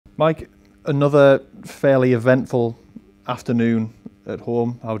Mike, another fairly eventful afternoon at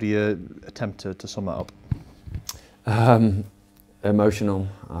home. How do you attempt to sum that up? Emotional,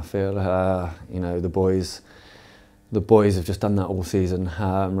 I feel. You know, the boys have just done that all season.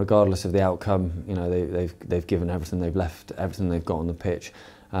 Regardless of the outcome, you know, they've given everything. They've left everything they've got on the pitch.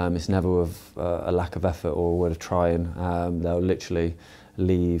 It's never with a lack of effort or a word of trying. They'll literally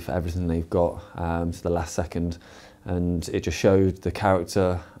leave everything they've got to the last second, and it just showed the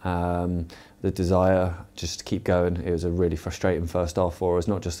character, the desire just to keep going. It was a really frustrating first half for us,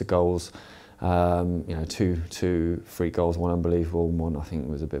 not just the goals. You know, two free goals, one unbelievable, and one I think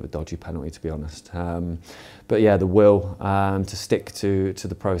was a bit of a dodgy penalty, to be honest. But yeah, the will to stick to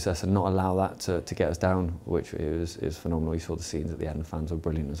the process and not allow that to get us down, which is phenomenal. You saw the scenes at the end; the fans were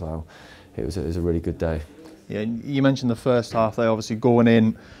brilliant as well. It was a really good day. Yeah, you mentioned the first half. They obviously going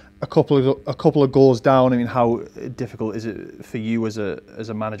in a couple of goals down. I mean, how difficult is it for you as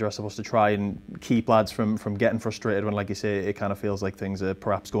a manager, I suppose, to try and keep lads from getting frustrated when, like you say, it kind of feels like things are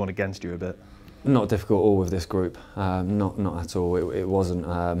perhaps going against you a bit? Not difficult at all with this group, not at all. It wasn't.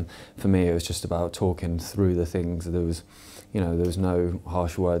 For me, it was just about talking through the things. There was no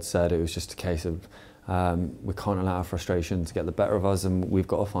harsh words said. It was just a case of we can't allow our frustration to get the better of us, and we've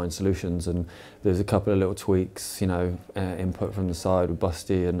got to find solutions. And there's a couple of little tweaks, you know, input from the side with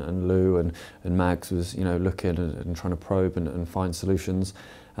Busty and Lou and Mags was, you know, looking and trying to probe and find solutions.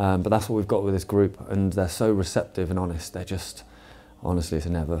 But that's what we've got with this group, and they're so receptive and honest. They're just, honestly, it's a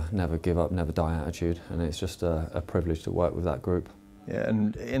never give up, never die attitude, and it's just a privilege to work with that group. Yeah,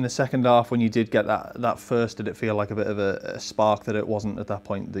 and in the second half, when you did get that first, did it feel like a bit of a spark that it wasn't at that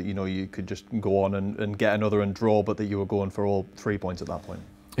point that, you know, you could just go on and get another and draw, but that you were going for all 3 points at that point?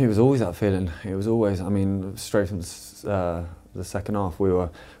 It was always that feeling. It was always, I mean, straight from the second half, we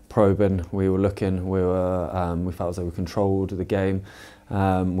were probing, we were looking, we felt as though we controlled the game.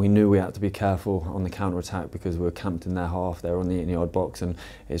 We knew we had to be careful on the counter-attack because we were camped in their half, they were on the 18-yard box, and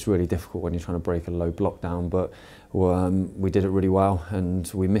it's really difficult when you're trying to break a low block down, but we did it really well,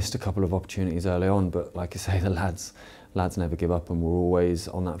 and we missed a couple of opportunities early on, but like I say, the lads never give up, and we're always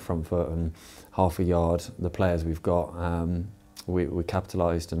on that front foot, and half a yard, the players we've got, we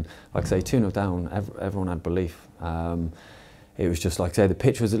capitalised, and like I say, 2-0 down, everyone had belief. It was just, like I say, the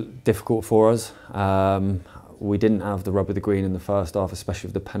pitch was difficult for us. We didn't have the rub of the green in the first half, especially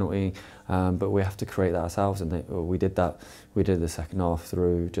with the penalty, but we have to create that ourselves, and we did that. We did the second half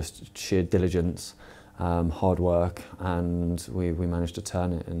through just sheer diligence, hard work, and we managed to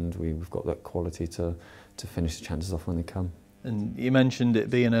turn it, and we've got that quality to finish the chances off when they come. And you mentioned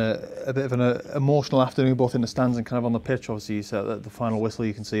it being a bit of an emotional afternoon, both in the stands and kind of on the pitch. Obviously, you said at the final whistle,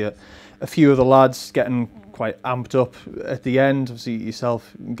 you can see a few of the lads getting quite amped up at the end. Obviously,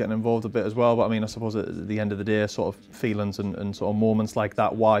 yourself getting involved a bit as well. But I mean, I suppose at the end of the day, sort of feelings and sort of moments like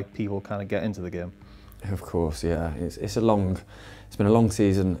that, why people kind of get into the game. Of course, yeah. It's been a long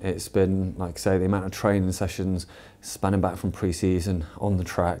season. It's been, like I say, the amount of training sessions, spanning back from pre-season, on the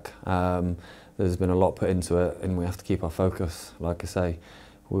track. There's been a lot put into it, and we have to keep our focus. Like I say,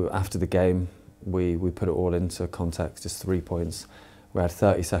 after the game, we put it all into context, just 3 points. We had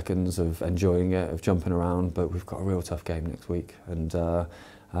 30 seconds of enjoying it, of jumping around, but we've got a real tough game next week, and a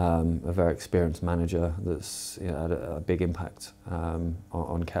very experienced manager that's, you know, had a big impact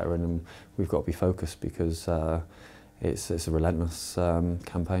on Kettering, and we've got to be focused because it's a relentless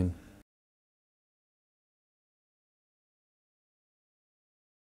campaign.